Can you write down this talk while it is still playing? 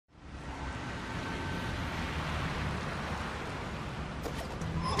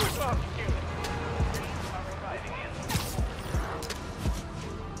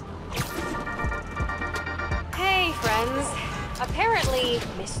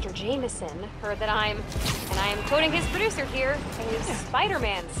Mr. Jameson heard that I'm quoting his producer here, a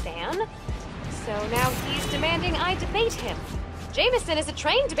Spider-Man stan. So now he's demanding I debate him. Jameson is a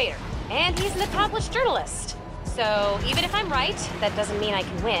trained debater, and he's an accomplished journalist. So even if I'm right, that doesn't mean I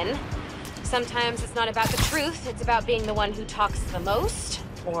can win. Sometimes it's not about the truth, it's about being the one who talks the most,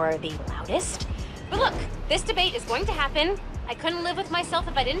 or the loudest. But look, this debate is going to happen. I couldn't live with myself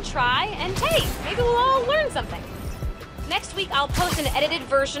if I didn't try, and hey, maybe we'll all learn something. Next week, I'll post an edited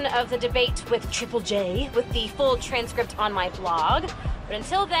version of the debate with Triple J, with the full transcript on my blog. But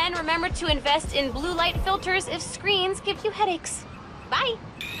until then, remember to invest in blue light filters if screens give you headaches. Bye!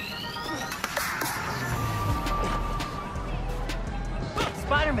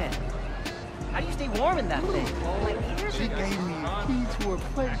 Spider-Man! How do you stay warm in that thing? She gave me a key to her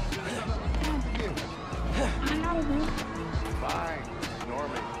place. Fine,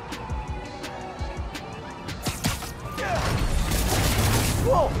 Norman.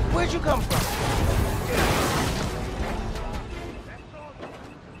 Whoa! Where'd you come from?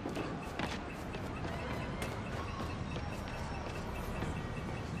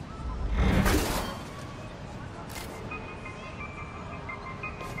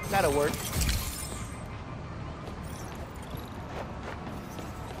 That'll work.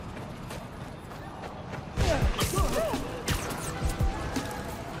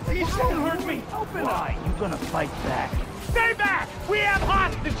 Please don't hurt me! Open up! You gonna fight back? Stay back! We have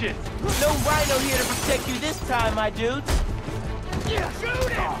hostages! No rhino here to protect you this time, my dudes. Shoot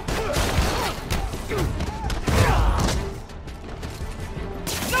him!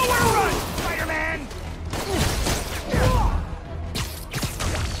 Nowhere to run, Spider-Man!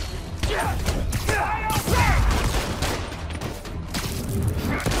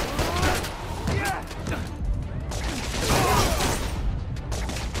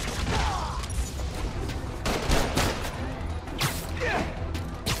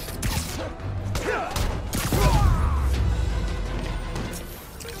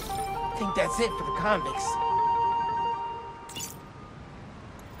 I think that's it for the convicts.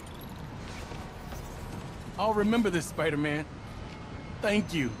 I'll remember this, Spider-Man.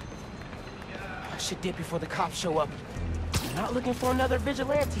 Thank you. I should dip before the cops show up. I'm not looking for another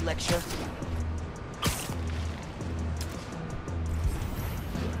vigilante lecture.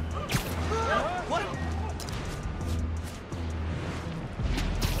 What?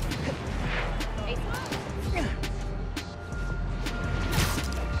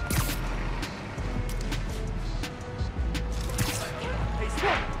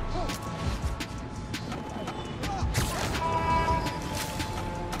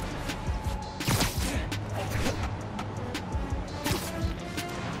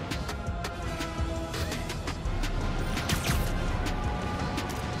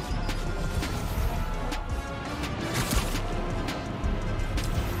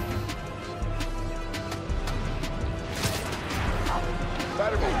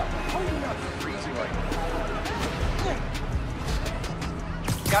 Freezing like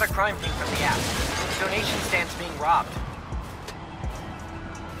Got a crime feed from the app. Donation stands being robbed.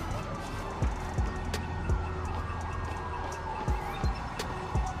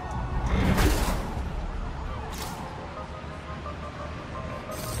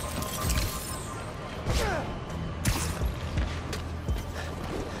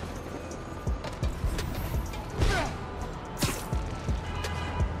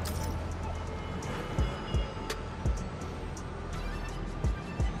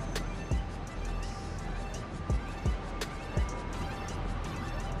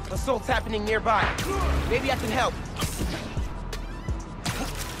 Assault's happening nearby. Maybe I can help.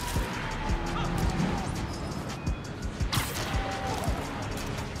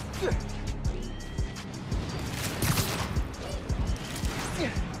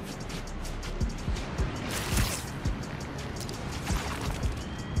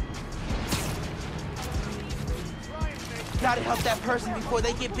 Gotta help that person before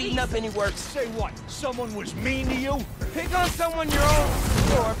they get beaten up any worse. Say what? Someone was mean to you? Pick on someone your own,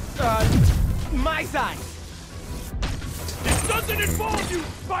 or, my size. This doesn't involve you,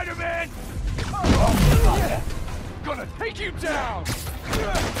 Spider-Man! Gonna take you down!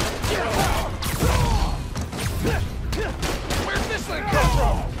 Where's this thing come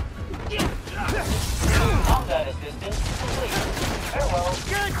from? Combat assistance complete. Farewell.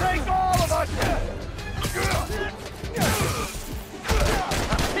 Can't take all of us!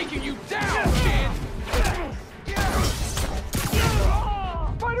 I'm taking you down, kid!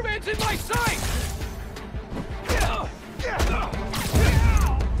 Spider-Man's in my sight!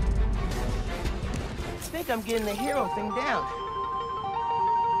 I think I'm getting the hero thing down.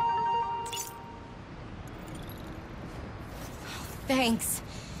 Thanks.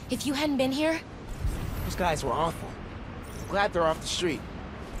 If you hadn't been here... Those guys were awful. I'm glad they're off the street.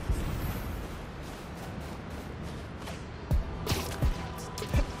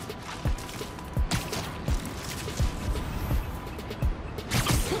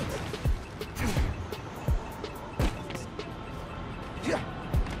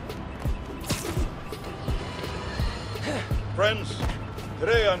 Friends,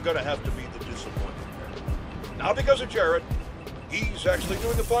 today I'm gonna have to be the disappointment. Not because of Jared. He's actually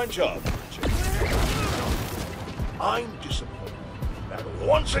doing a fine job. I'm disappointed that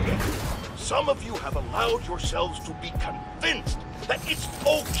once again, some of you have allowed yourselves to be convinced that it's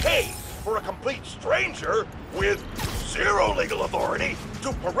okay for a complete stranger with zero legal authority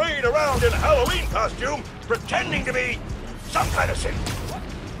to parade around in a Halloween costume pretending to be some kind of saint.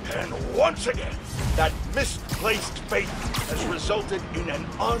 And once again, that misplaced faith has resulted in an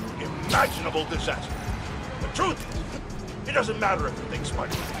unimaginable disaster. The truth is, it doesn't matter if you think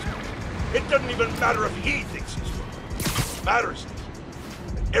Spider-Man's good. It doesn't even matter if he thinks he's good. What matters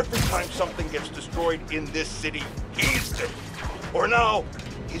is that every time something gets destroyed in this city, he's dead. Or now,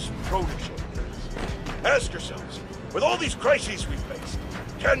 his protege. Ask yourselves, with all these crises we face,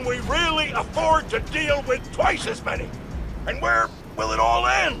 can we really afford to deal with twice as many? And where will it all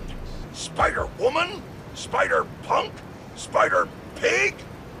end? Spider-Woman? Spider-Punk? Spider-Pig?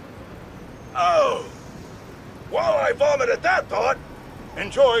 Oh! While I vomit at that thought,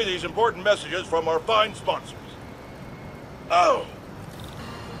 enjoy these important messages from our fine sponsors. Oh!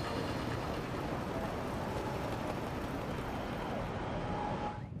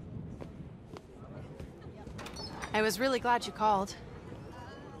 I was really glad you called.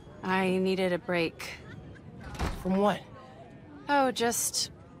 I needed a break. From what? Oh,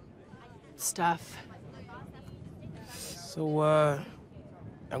 just... stuff. So,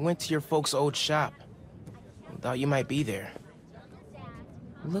 I went to your folks' old shop. Thought you might be there.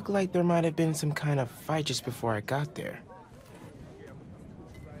 Looked like there might have been some kind of fight just before I got there.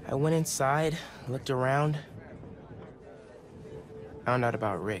 I went inside, looked around. Found out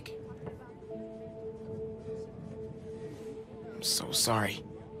about Rick. I'm so sorry.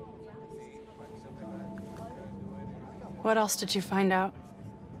 What else did you find out?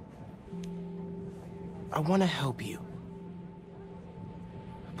 I want to help you.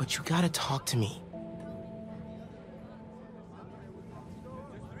 But you gotta talk to me.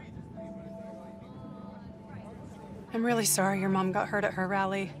 I'm really sorry your mom got hurt at her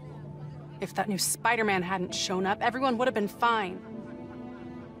rally. If that new Spider-Man hadn't shown up, everyone would have been fine.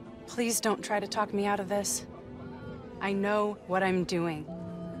 Please don't try to talk me out of this. I know what I'm doing.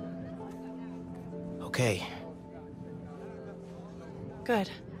 Okay. Good.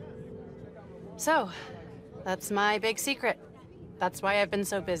 So, that's my big secret. That's why I've been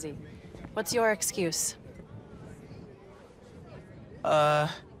so busy. What's your excuse?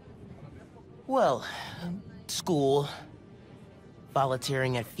 Well, school,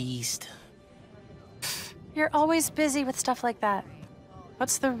 volunteering at Feast. You're always busy with stuff like that.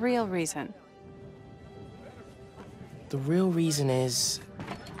 What's the real reason? The real reason is...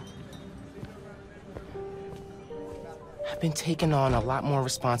 I've been taking on a lot more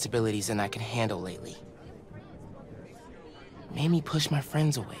responsibilities than I can handle lately. Made me push my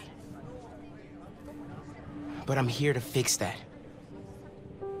friends away. But I'm here to fix that.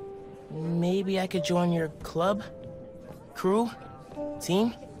 Maybe I could join your club? Crew?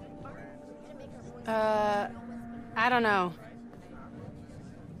 Team? I don't know.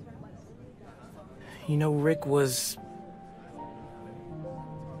 You know, Rick was...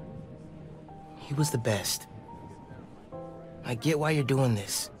 He was the best. I get why you're doing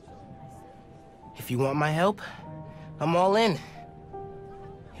this. If you want my help, I'm all in.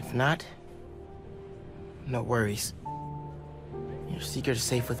 If not, no worries. Your secret is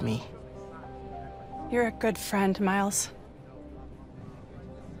safe with me. You're a good friend, Miles.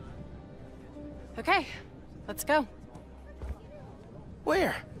 Okay, let's go.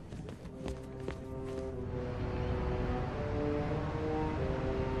 Where?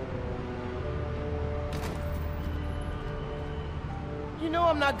 You know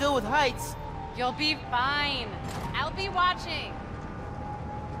I'm not good with heights. You'll be fine. I'll be watching.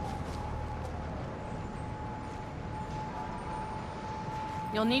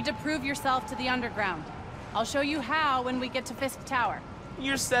 You'll need to prove yourself to the underground. I'll show you how when we get to Fisk Tower.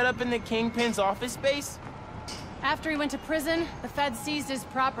 You're set up in the Kingpin's office space? After he went to prison, the feds seized his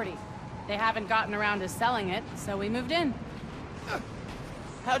property. They haven't gotten around to selling it, so we moved in.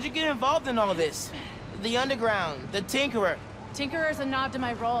 How'd you get involved in all this? The underground, the Tinkerer. Tinkerer's a nod to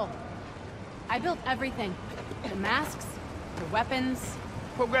my role. I built everything. The masks, the weapons.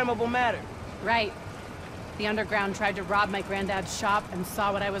 Programmable matter. Right. The underground tried to rob my granddad's shop and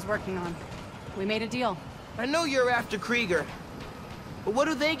saw what I was working on. We made a deal. I know you're after Krieger, but what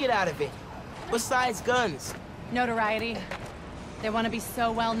do they get out of it? Besides guns? Notoriety. They want to be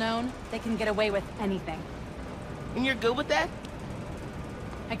so well known, they can get away with anything. And you're good with that?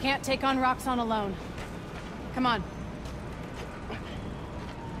 I can't take on Roxxon alone. Come on.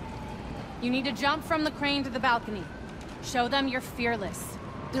 You need to jump from the crane to the balcony. Show them you're fearless.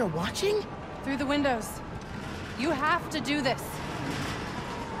 They're watching? Through the windows. You have to do this.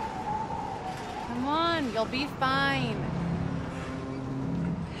 Come on, you'll be fine.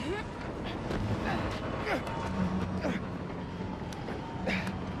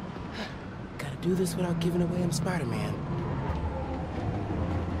 Gotta do this without giving away I'm Spider-Man.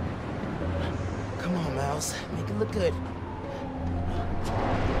 Come on, Miles. Make it look good.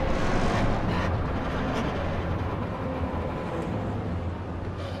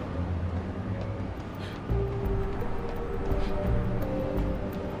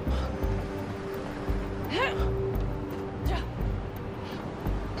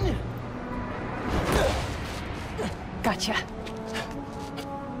 Gotcha.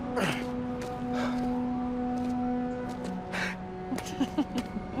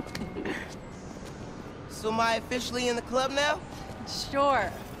 So am I officially in the club now?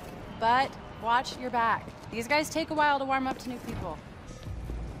 Sure, but watch your back. These guys take a while to warm up to new people.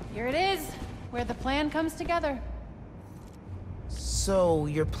 Here it is, where the plan comes together. So,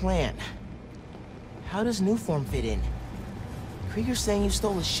 your plan. How does Newform fit in? Krieger's saying you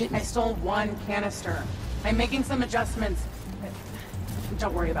stole a I shipment. stole one canister. I'm making some adjustments.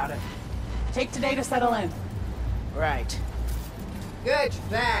 Don't worry about it. Take today to settle in. Right. Good, you're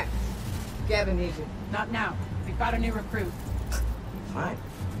back. Gavin needs you. Not now. We've got a new recruit. Fine.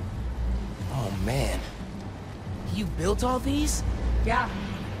 Oh, man. You built all these? Yeah.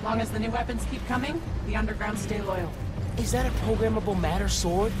 Long as the new weapons keep coming, the underground stay loyal. Is that a programmable matter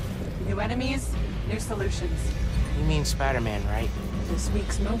sword? New enemies, new solutions. You mean Spider-Man, right? This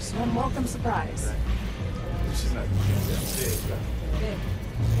week's most unwelcome surprise. She's not gonna get that big. Nick,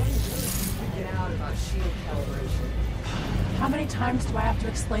 what are you freaking out about shield calibration? How many times do I have to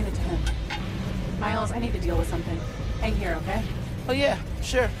explain it to him? Miles, I need to deal with something. Hang here, okay? Oh, yeah,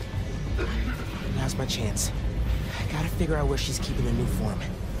 sure. Now's my chance. I gotta figure out where she's keeping the Newform.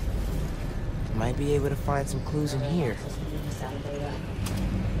 Might be able to find some clues in here.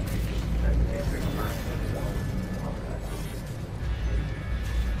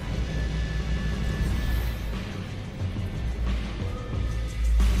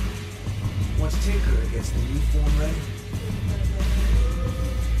 Once Tinker gets the Newform ready.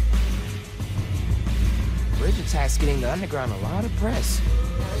 Bridge attack's getting the underground a lot of press.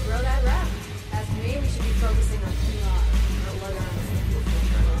 Gotta grow that rap. As for me, we should be focusing on PR, not lugging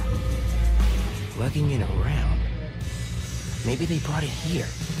around Lugging it around. Maybe they brought it here.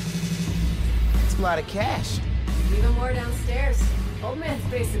 That's a lot of cash. even more downstairs. Old man's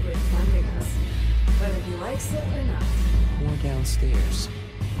basically funding us, whether he likes it or not. More downstairs.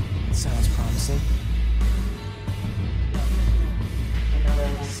 Sounds promising.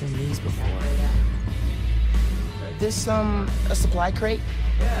 Seen these before. This, a supply crate?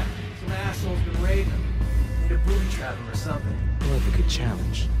 Yeah, some asshole's been raiding them. Need a booby trap him or something. Love a good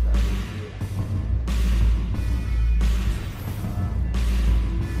challenge.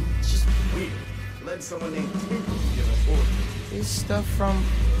 It's just weird. Letting someone named Tinker give us orders. Is stuff from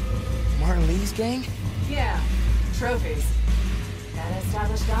Martin Lee's gang? Yeah, trophies. Gotta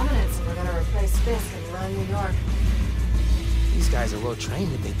establish dominance if we're gonna replace Fisk and run New York. These guys are well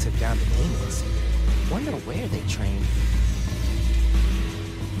trained if they took down the demons. Wonder where they trained.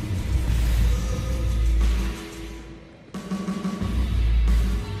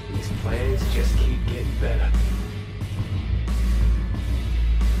 These plans just keep getting better.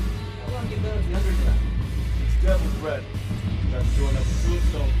 How long you been at the underground? It's Devil's Bread. Got to join up with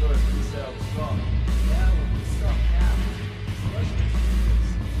Tombstone first, and sell the song. Yeah, well, what's up now?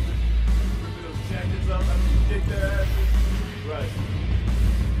 Ripping those jackets up after you kick their asses. Right.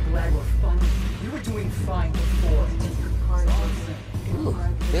 Glad we're fine. You were doing fine before. Ooh,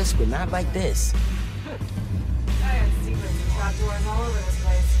 Fisk would not like this. I had secrets and trapdoors all over this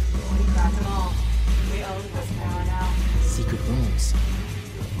place. We cracked them all. We own this power now. Secret rooms.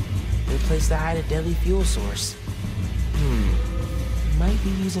 Good place to hide a deadly fuel source. Might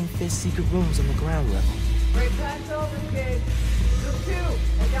be using Fisk's secret rooms on the ground level. Break time's over, kid. Group 2,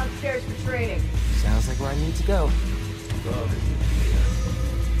 head downstairs for training. Sounds like where I need to go.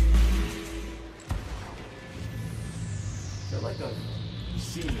 Feel like I've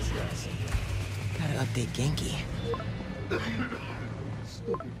seen this guy somewhere. Gotta update Genki.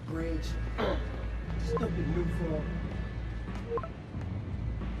 Stupid bridge. Stupid new form.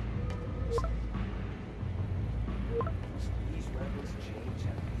 These rebels change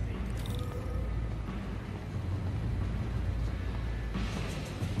everything.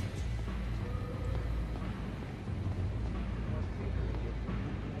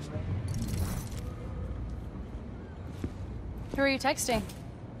 Who are you texting?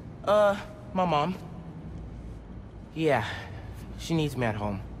 My mom. Yeah, she needs me at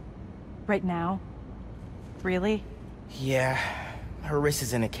home. Right now? Really? Yeah, her wrist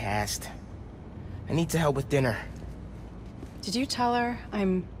is in a cast. I need to help with dinner. Did you tell her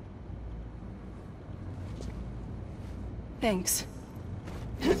I'm... Thanks.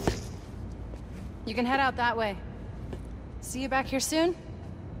 You can head out that way. See you back here soon?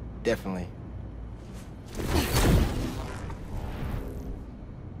 Definitely.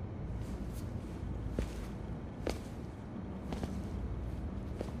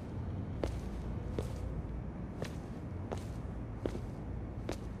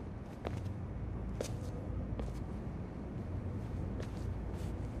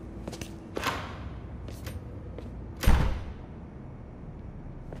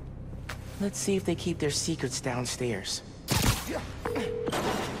 Let's see if they keep their secrets downstairs.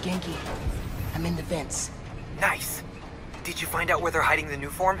 Genki, I'm in the vents. Nice. Did you find out where they're hiding the new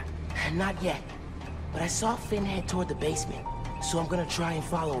form? Not yet, but I saw Finn head toward the basement, so I'm gonna try and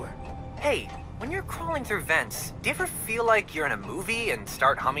follow her. Hey, when you're crawling through vents, do you ever feel like you're in a movie and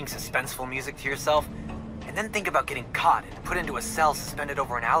start humming suspenseful music to yourself? And then think about getting caught and put into a cell suspended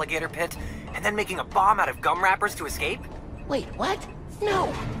over an alligator pit, and then making a bomb out of gum wrappers to escape? Wait, what?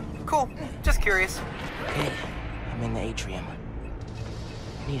 No! Cool. Just curious. Hey, I'm in the atrium.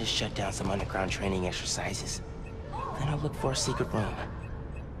 I need to shut down some underground training exercises. Then I'll look for a secret room.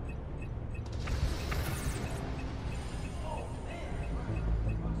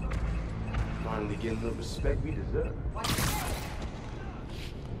 Finally getting the respect we deserve.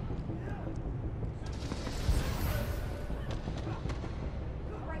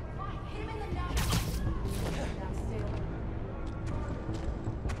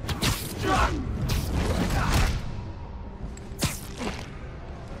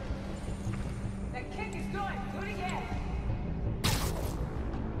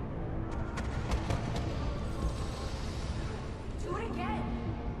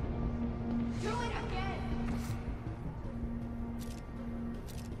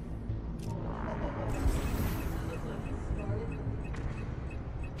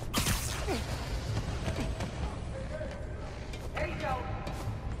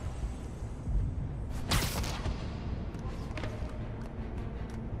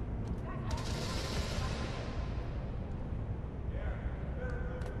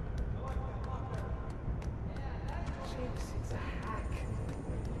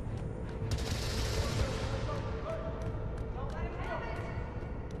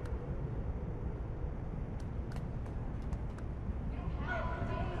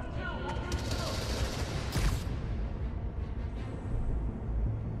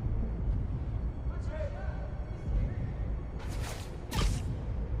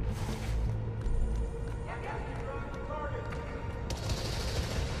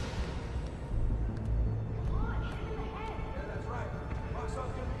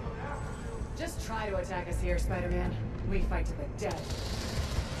 Just try to attack us here, Spider-Man. We fight to the death.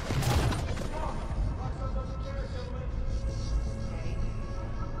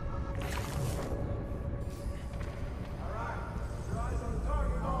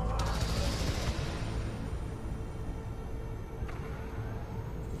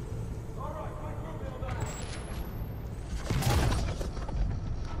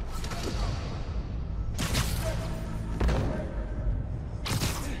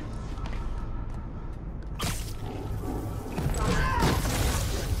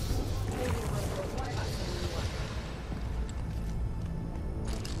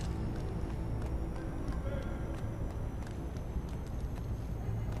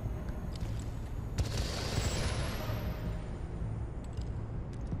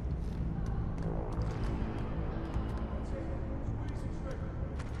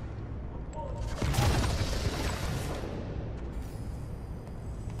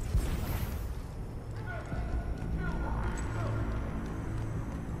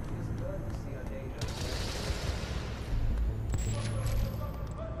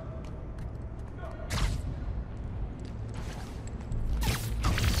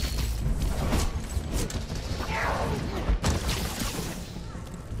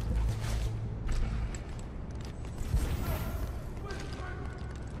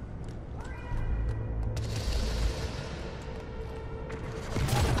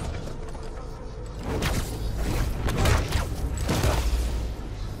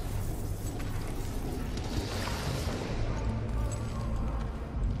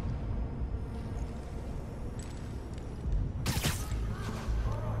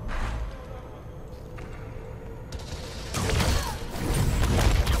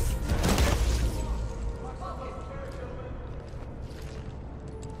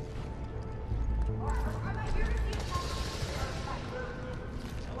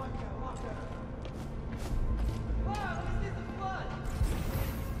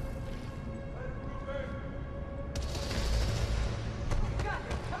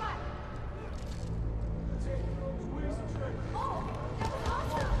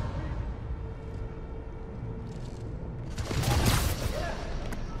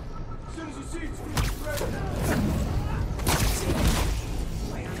 Guys,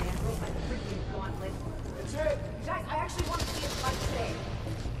 I actually want to see it fight today.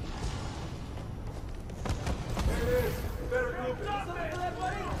 There it is. You better group it.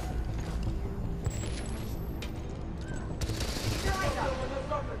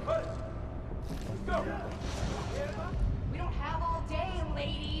 Let's go. We don't have all day,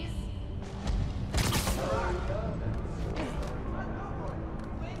 ladies.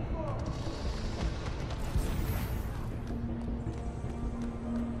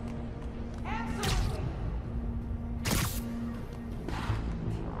 Absolutely.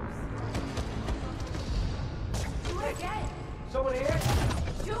 Do it again. Someone here?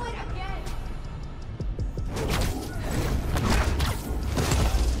 Do it again.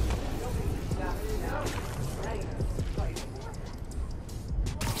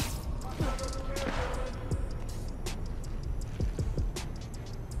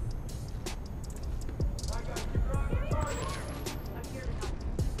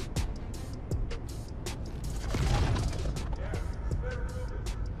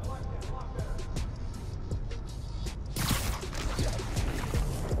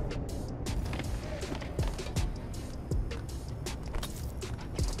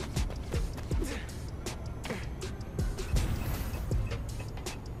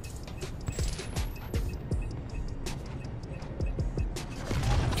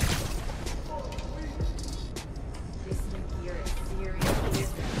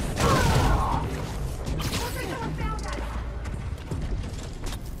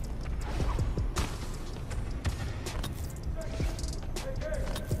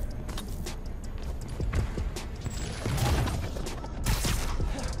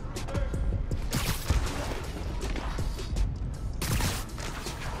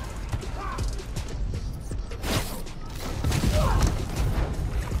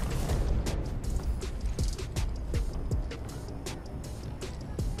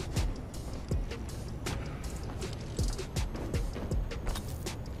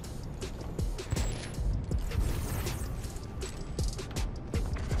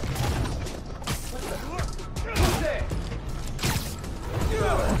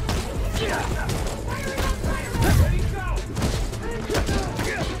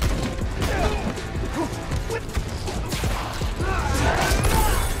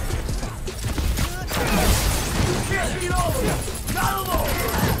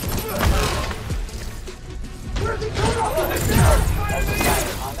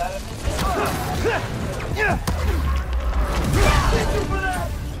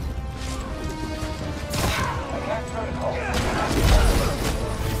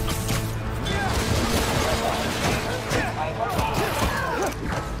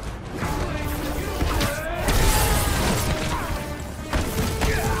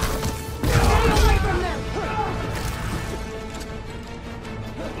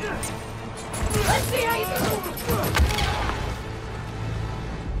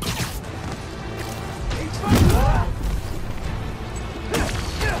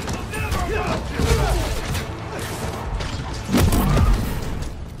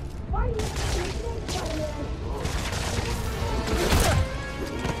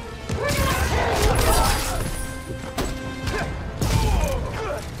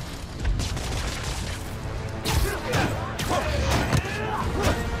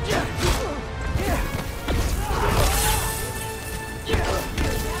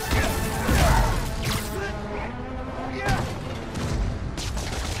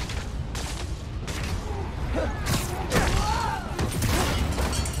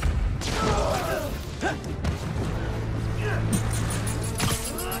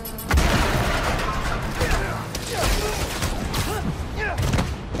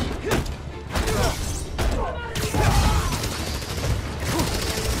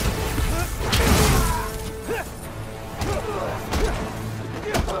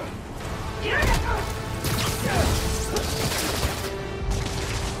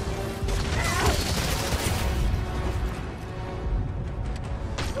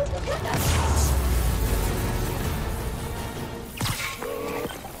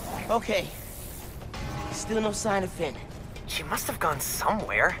 Okay. Still no sign of Finn. She must have gone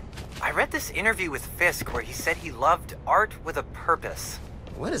somewhere. I read this interview with Fisk where he said he loved art with a purpose.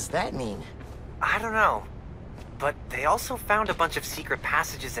 What does that mean? I don't know. But they also found a bunch of secret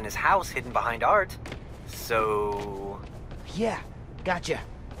passages in his house hidden behind art. So... Yeah, gotcha.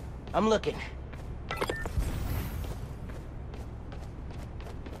 I'm looking.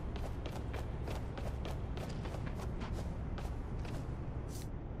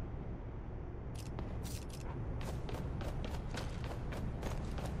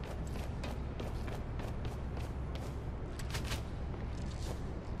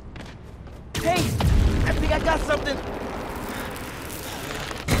 I got something!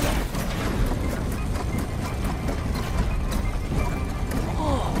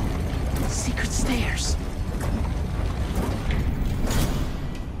 Oh, secret stairs.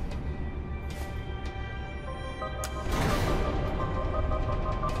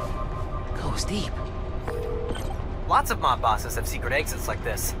 Goes deep. Lots of mob bosses have secret exits like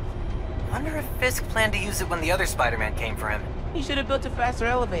this. Wonder if Fisk planned to use it when the other Spider-Man came for him. He should have built a faster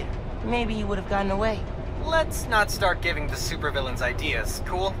elevator. Maybe he would have gotten away. Let's not start giving the supervillains ideas,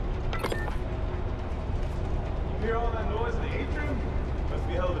 cool? You hear all that noise in the atrium? Must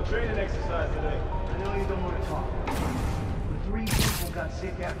be hell of a training exercise today. I know you don't want to talk, but 3 people got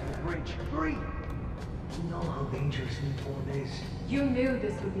sick after the bridge. 3! You know how dangerous Uniform is. You knew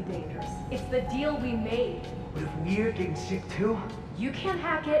this would be dangerous. It's the deal we made. But if we're getting sick too? You can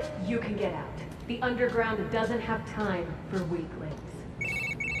hack it, you can get out. The underground doesn't have time for weaklings.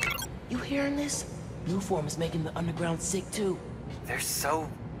 You hearing this? Uniform is making the underground sick too. They're so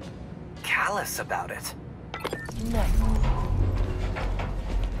callous about it.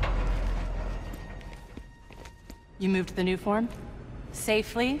 You moved the new form?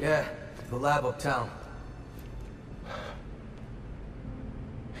 Safely? Yeah, the lab uptown.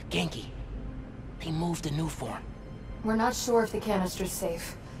 Genki, they moved the new form. We're not sure if the canister's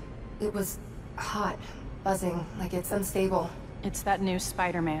safe. It was hot, buzzing, like it's unstable. It's that new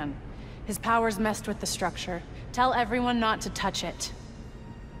Spider-Man. His powers messed with the structure. Tell everyone not to touch it.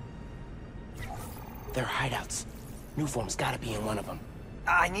 They're hideouts. New form's gotta be in one of them.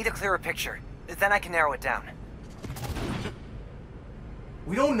 I need a clearer picture. Then I can narrow it down.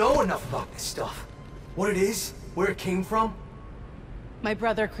 We don't know enough about this stuff. What it is, where it came from. My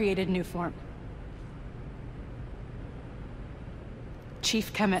brother created new form.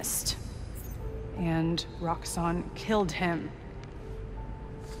 Chief chemist. And Roxxon killed him.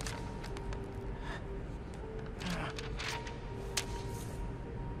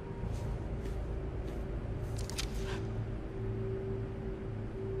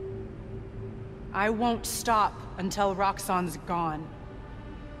 I won't stop until Roxxon's gone.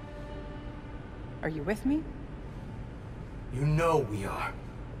 Are you with me? You know we are.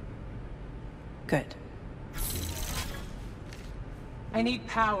 Good. I need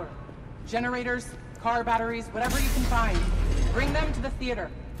power. Generators, car batteries, whatever you can find. Bring them to the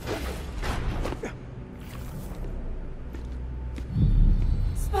theater.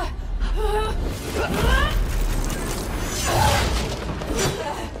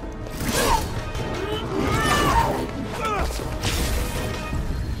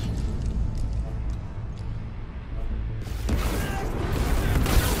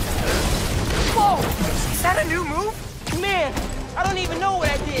 Is that a new move? Man, I don't even know what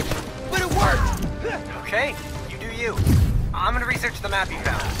I did, but it worked! Okay, you do you. I'm gonna research the map you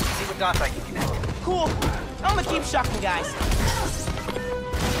found, see what dots I can connect. Cool. I'm gonna keep shocking guys.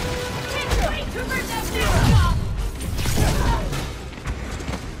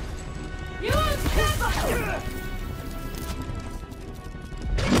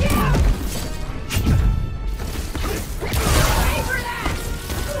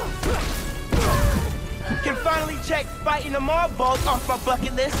 Can finally check fighting a mob boss off my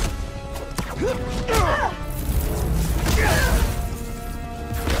bucket list.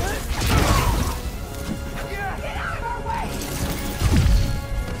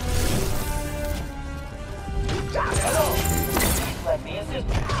 Let me assist.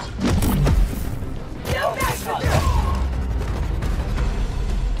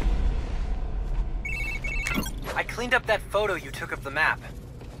 I cleaned up that photo you took of the map.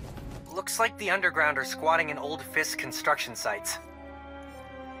 Looks like the underground are squatting in old Fisk construction sites.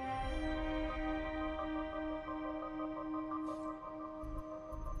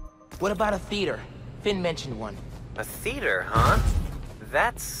 What about a theater? Finn mentioned one. A theater, huh?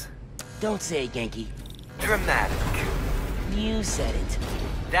 That's Don't say it, Genki. dramatic. You said it.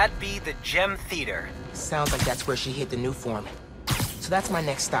 That'd be the Gem Theater. Sounds like that's where she hid the new form. So that's my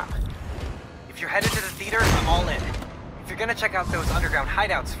next stop. If you're headed to the theater, I'm all in. If you're gonna check out those underground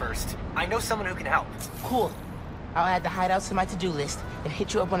hideouts first, I know someone who can help. Cool. I'll add the hideouts to my to-do list and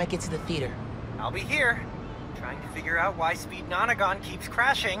hit you up when I get to the theater. I'll be here, trying to figure out why Speed Nonagon keeps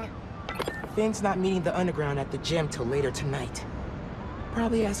crashing. Finn's not meeting the underground at the gym till later tonight.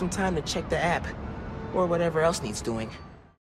 Probably has some time to check the app, or whatever else needs doing.